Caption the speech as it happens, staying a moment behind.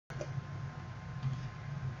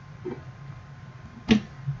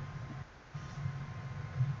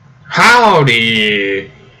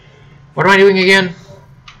Howdy! What am I doing again?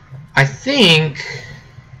 I think...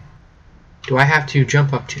 Do I have to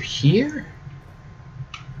jump up to here?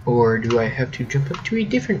 Or do I have to jump up to a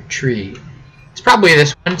different tree? It's probably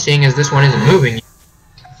this one, seeing as this one isn't moving.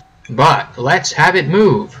 But, let's have it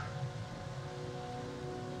move.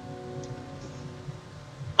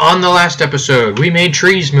 On the last episode, we made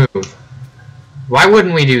trees move. Why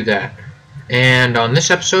wouldn't we do that? And on this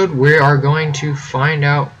episode, we are going to find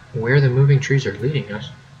out where the moving trees are leading us.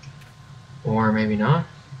 Or maybe not.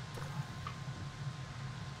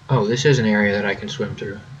 Oh, this is an area that I can swim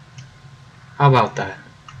through. How about that?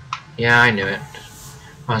 Yeah, I knew it.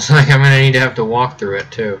 I was like, I'm gonna need to have to walk through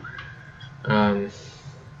it too.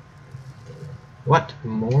 What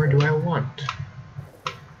more do I want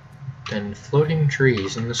than floating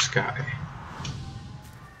trees in the sky?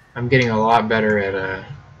 I'm getting a lot better at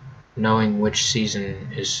knowing which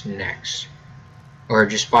season is next, or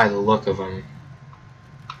just by the look of them,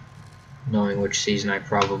 knowing which season I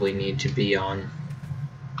probably need to be on.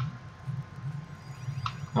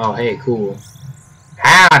 Oh, hey, cool.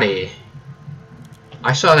 Howdy!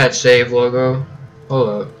 I saw that save logo. Hold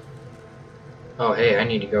up. Oh, hey, I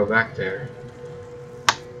need to go back there.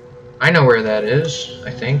 I know where that is,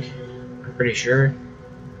 I think. I'm pretty sure.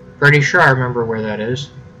 Pretty sure I remember where that is.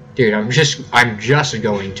 Dude, I'm just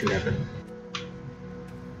going to heaven.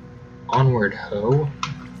 Onward, ho.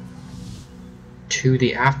 To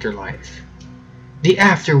the afterlife. The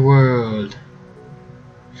afterworld.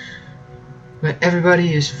 Where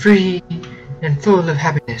everybody is free and full of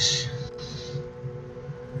happiness.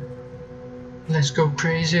 Let's go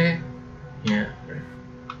crazy. Yeah.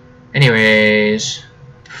 Anyways,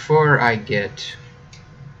 before I get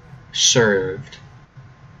served,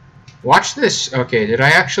 watch this. Okay, did I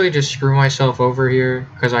actually just screw myself over here?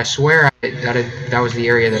 Because I swear that was the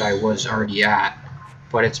area that I was already at,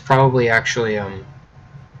 but it's probably actually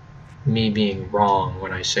me being wrong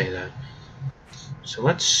when I say that. So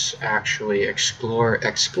let's actually explore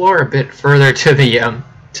a bit further to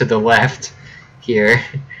the left here.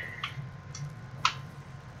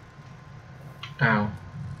 Ow.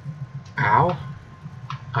 Ow?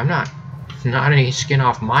 I'm not any skin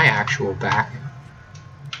off my actual back.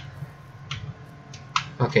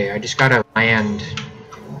 Okay, I just gotta land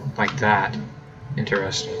like that.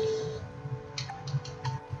 Interesting.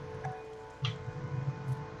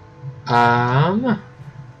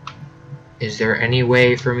 Is there any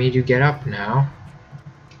way for me to get up now?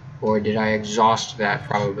 Or did I exhaust that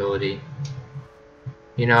probability?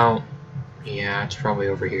 You know, yeah, it's probably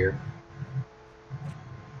over here.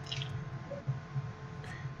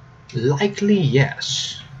 Likely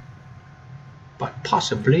yes, but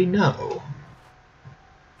possibly no.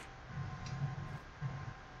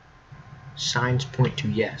 Signs point to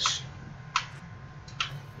yes.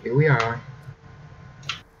 Here we are.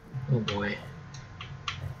 Oh boy.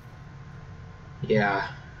 Yeah,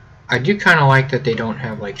 I do kind of like that they don't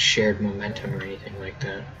have like shared momentum or anything like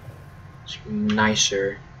that. It's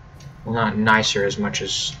nicer. Well, not nicer as much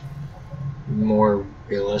as more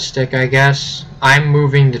realistic, I guess. I'm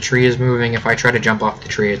moving, the tree is moving. If I try to jump off the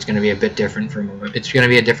tree, it's going to be a bit different for a moment. It's going to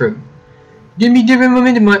be a different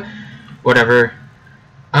momentum. Whatever.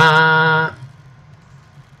 Oh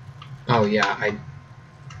yeah, I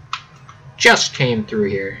just came through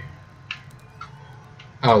here.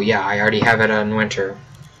 Oh yeah, I already have it on winter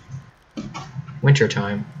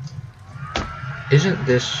time. Isn't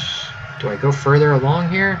this... Do I go further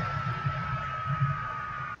along here?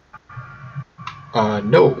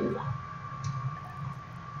 No.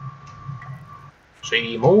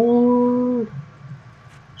 See more.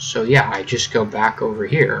 So yeah, I just go back over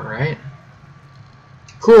here, right?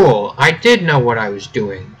 Cool. I did know what I was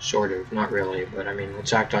doing, sort of. Not really, but I mean,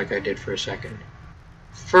 let's act like I did for a second.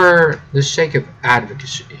 For the sake of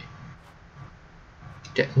advocacy.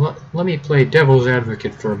 Let me play devil's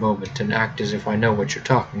advocate for a moment and act as if I know what you're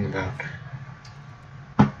talking about.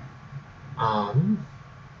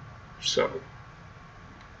 So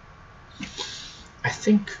I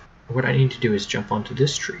think what I need to do is jump onto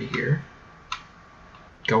this tree here.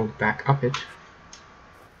 Go back up it.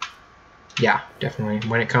 Yeah, definitely.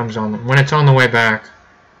 When it's on the way back,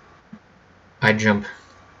 I jump.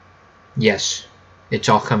 Yes, it's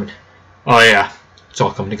all coming. Oh yeah, it's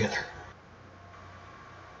all coming together.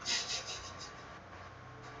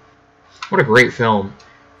 What a great film.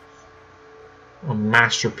 A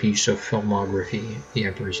masterpiece of filmography, The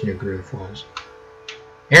Emperor's New Groove was.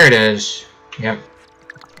 Here it is. Yep.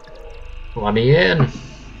 Let me in.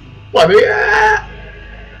 Let me in.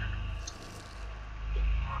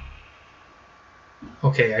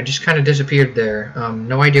 Okay, I just kind of disappeared there.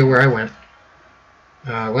 No idea where I went.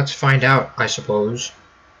 Let's find out, I suppose.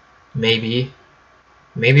 Maybe.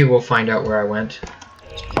 Maybe we'll find out where I went.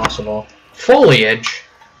 It's possible. Foliage?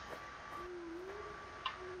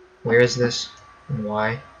 Where is this? And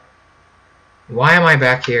why? Why am I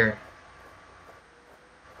back here?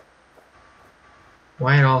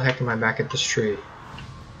 Why in all heck am I back at this tree?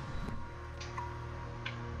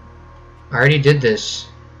 I already did this.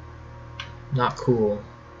 Not cool.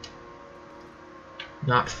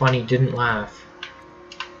 Not funny, didn't laugh.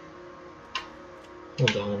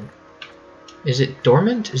 Hold on. Is it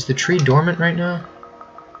dormant? Is the tree dormant right now?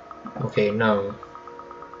 Okay, no.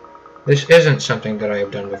 This isn't something that I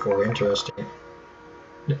have done before. Interesting.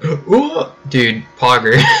 Ooh! Dude,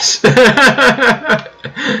 poggers.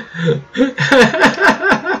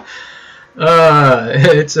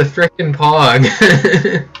 It's a frickin' pog.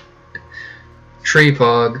 Tree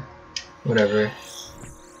pog. Whatever.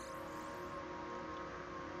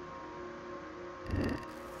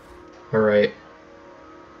 Alright.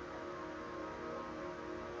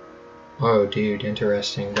 Oh, dude,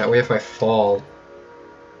 interesting. That way if I fall...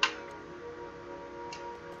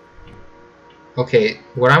 Okay,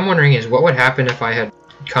 what I'm wondering is what would happen if I had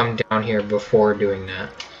come down here before doing that?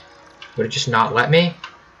 Would it just not let me?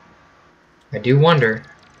 I do wonder.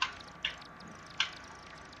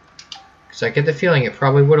 Because I get the feeling it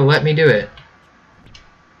probably would have let me do it.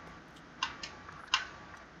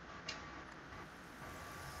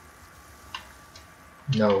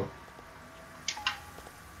 No.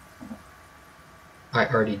 I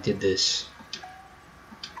already did this.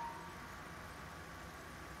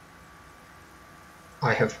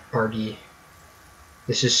 I have already...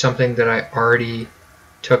 This is something that I already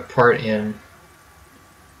took part in.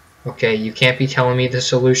 Okay, you can't be telling me the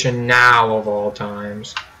solution now of all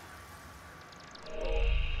times.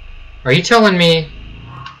 Are you telling me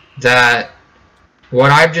that what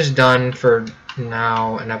I've just done for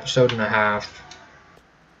now an episode and a half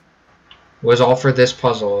was all for this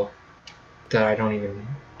puzzle that I don't even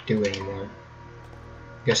do anymore?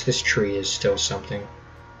 I guess this tree is still something.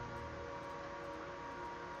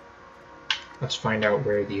 Let's find out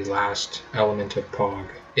where the last element of Pog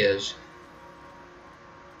is.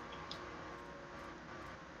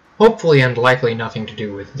 Hopefully and likely nothing to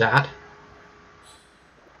do with that.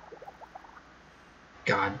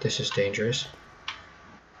 God, this is dangerous.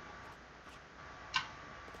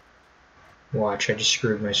 Watch, I just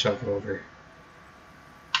screwed myself over.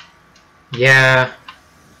 Yeah.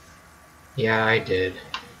 Yeah, I did.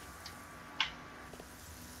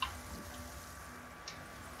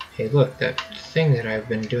 Hey, look, that thing that I've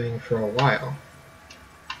been doing for a while.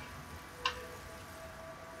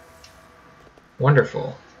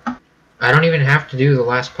 Wonderful. I don't even have to do the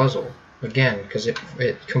last puzzle again, because it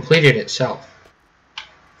completed itself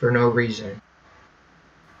for no reason.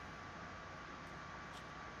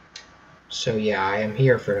 So yeah, I am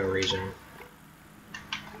here for no reason.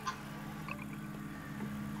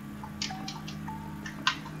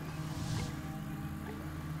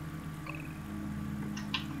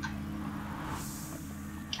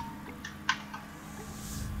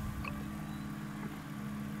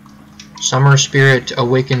 Summer spirit,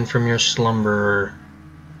 awaken from your slumber.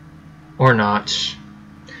 Or not.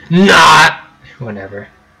 Not! Whatever.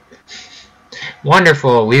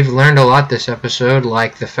 Wonderful, we've learned a lot this episode,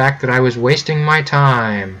 like the fact that I was wasting my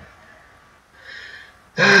time.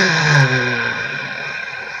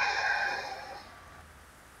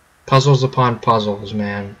 Puzzles upon puzzles,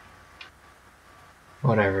 man.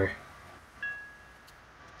 Whatever.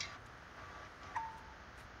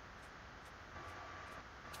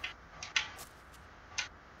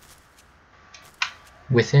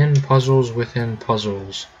 Within puzzles within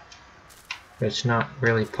puzzles. But it's not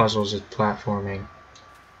really puzzles, it's platforming.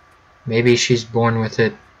 Maybe she's born with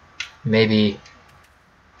it. Maybe,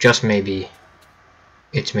 just maybe,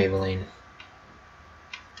 it's Maybelline.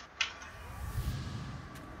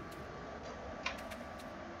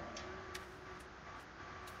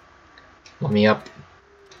 Let me up.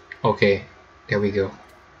 Okay, there we go.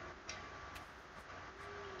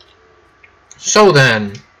 So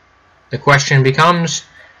then, the question becomes,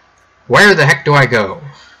 where the heck do I go?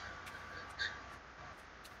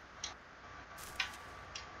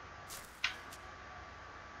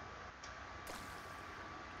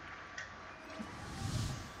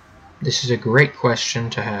 This is a great question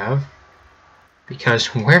to have, because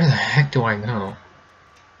where the heck do I go?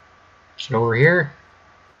 Is it over here?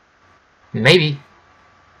 Maybe.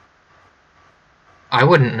 I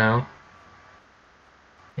wouldn't know.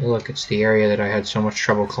 Hey, look, it's the area that I had so much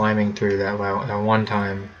trouble climbing through that one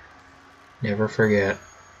time. Never forget.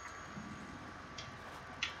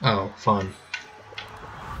 Oh, fun.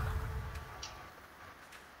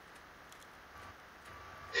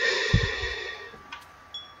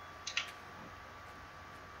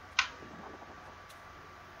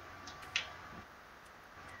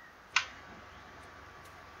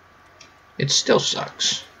 It still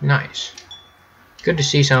sucks. Nice. Good to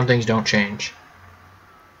see some things don't change.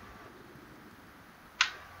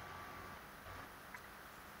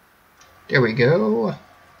 There we go.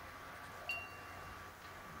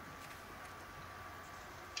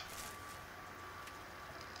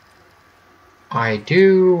 I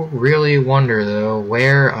do really wonder, though,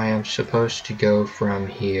 where I am supposed to go from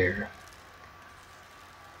here.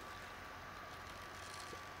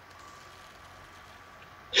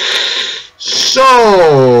 So...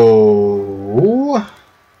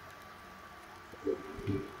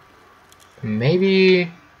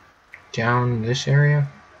 maybe down this area?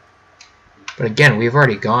 But again, we've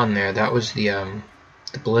already gone there. That was the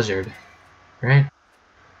blizzard, right?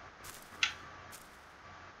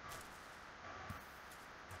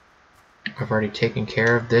 I've already taken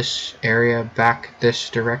care of this area back this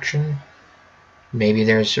direction. Maybe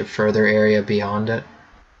there's a further area beyond it.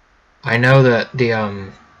 I know that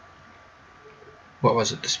the, what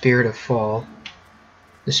was it? The Spirit of Fall.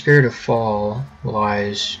 The Spirit of Fall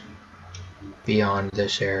lies beyond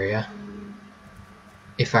this area,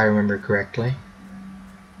 if I remember correctly.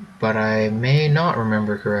 But I may not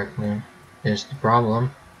remember correctly, is the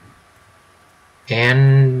problem.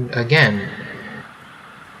 And again,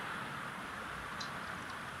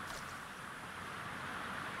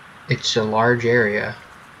 it's a large area.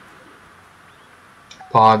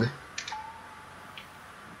 Pog.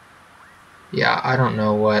 Yeah, I don't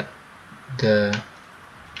know what the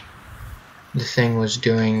thing was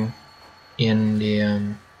doing in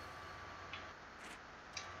the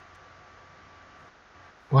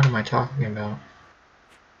what am I talking about?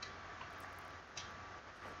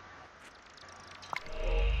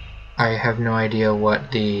 I have no idea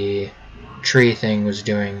what the tree thing was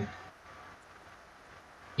doing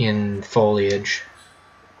in foliage.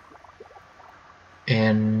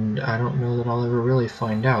 And I don't know that I'll ever really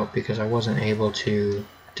find out because I wasn't able to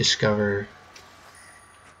discover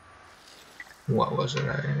what was it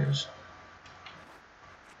I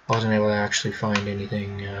wasn't able to actually find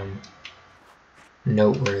anything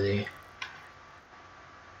noteworthy.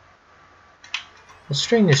 Let's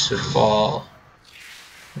string this to fall.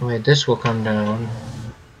 Wait, this will come down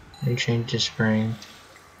and change to spring.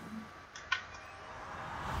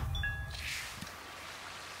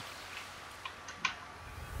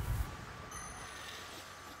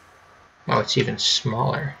 Oh, it's even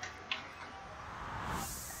smaller.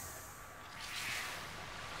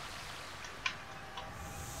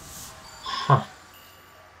 Huh.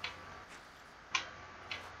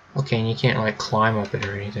 Okay, and you can't like climb up it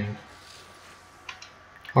or anything.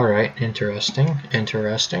 Alright, interesting.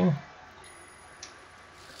 Interesting.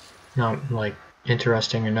 Not like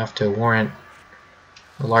interesting enough to warrant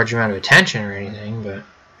a large amount of attention or anything, but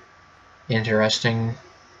interesting.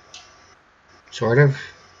 Sort of.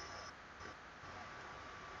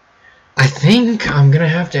 I think I'm gonna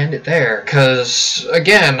have to end it there, cause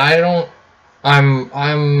again,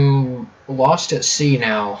 I'm lost at sea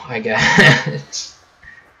now, I guess.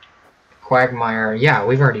 Quagmire, yeah,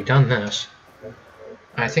 we've already done this.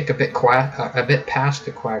 I think a bit past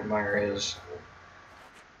the Quagmire is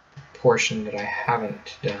a portion that I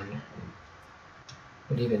haven't done.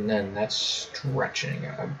 But even then, that's stretching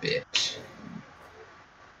a bit.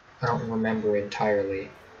 I don't remember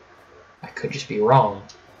entirely. I could just be wrong.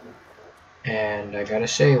 And I gotta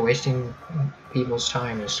say, wasting people's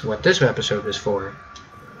time is what this episode was for.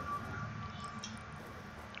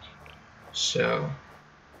 So,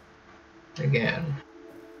 again.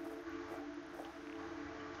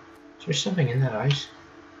 Is there something in that ice?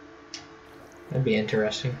 That'd be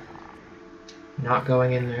interesting. Not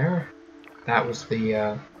going in there. That was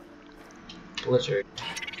the blizzard.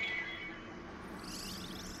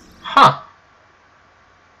 Huh!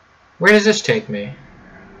 Where does this take me?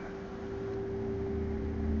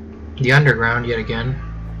 The underground yet again.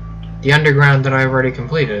 The underground that I've already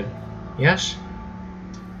completed. Yes?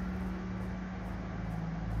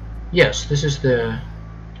 Yes, this is the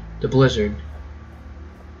blizzard.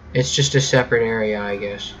 It's just a separate area, I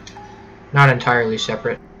guess. Not entirely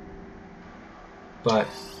separate, but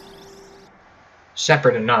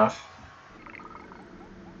separate enough.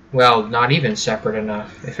 Well, not even separate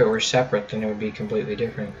enough. If it were separate, then it would be completely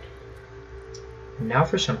different. Now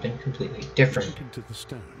for something completely different. Look into the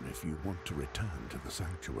stone if you want to return to the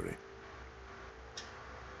sanctuary.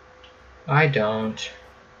 I don't.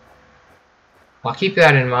 I'll keep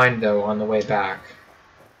that in mind, though, on the way back.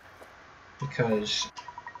 because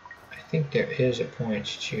I think there is a point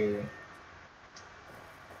to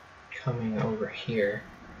coming over here.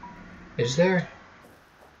 Is there?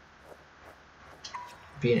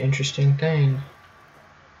 Be an interesting thing.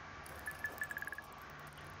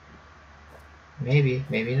 Maybe,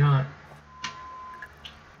 maybe not.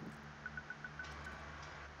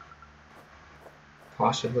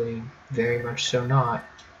 Possibly, very much so not.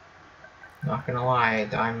 Not gonna lie,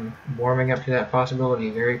 I'm warming up to that possibility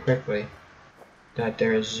very quickly. That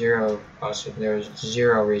there's zero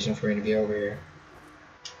reason for me to be over here.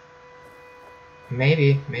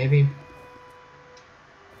 Maybe, maybe.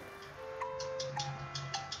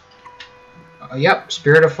 Yep,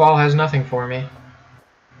 Spirit of Fall has nothing for me.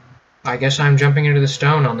 I guess I'm jumping into the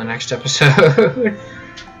stone on the next episode.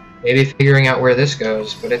 Maybe figuring out where this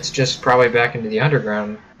goes, but it's just probably back into the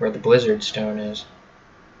underground where the Blizzard Stone is.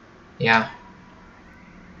 Yeah.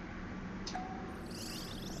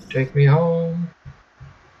 Take me home.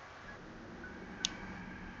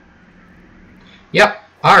 Yep,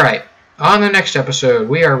 alright. On the next episode,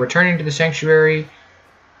 we are returning to the Sanctuary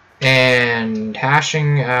and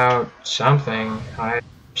hashing out something. I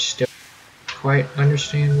still don't quite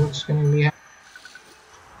understand what's going to be happening.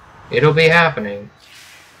 It'll be happening.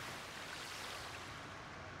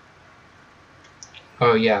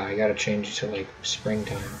 Oh yeah, I gotta change it to like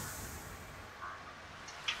springtime.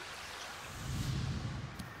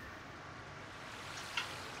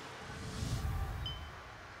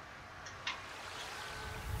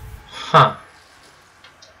 Huh.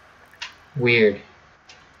 Weird.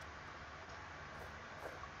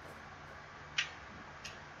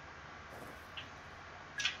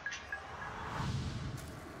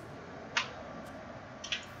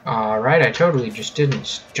 Alright, I totally just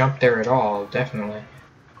didn't jump there at all, definitely.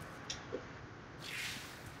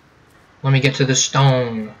 Let me get to the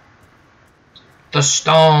stone. The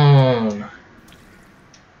stone!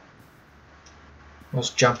 Let's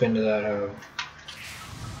jump into that hole.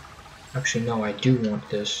 Actually, no, I do want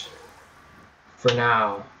this. For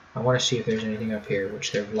now. I want to see if there's anything up here,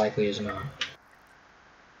 which there likely is not.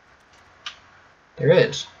 There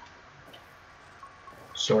is.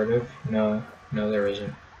 Sort of. No. No, there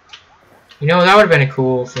isn't. You know, that would have been a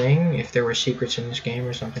cool thing if there were secrets in this game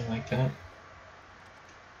or something like that.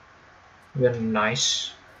 Would have been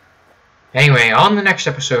nice. Anyway, on the next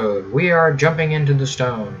episode, we are jumping into the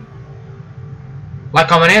stone. Like,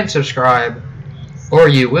 comment, and subscribe, or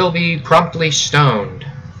you will be promptly stoned.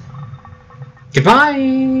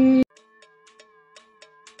 Goodbye!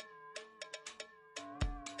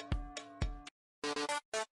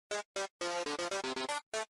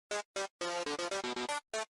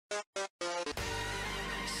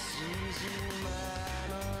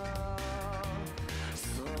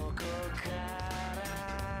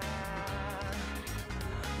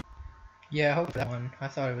 Yeah, I hope that one. I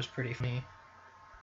thought it was pretty funny.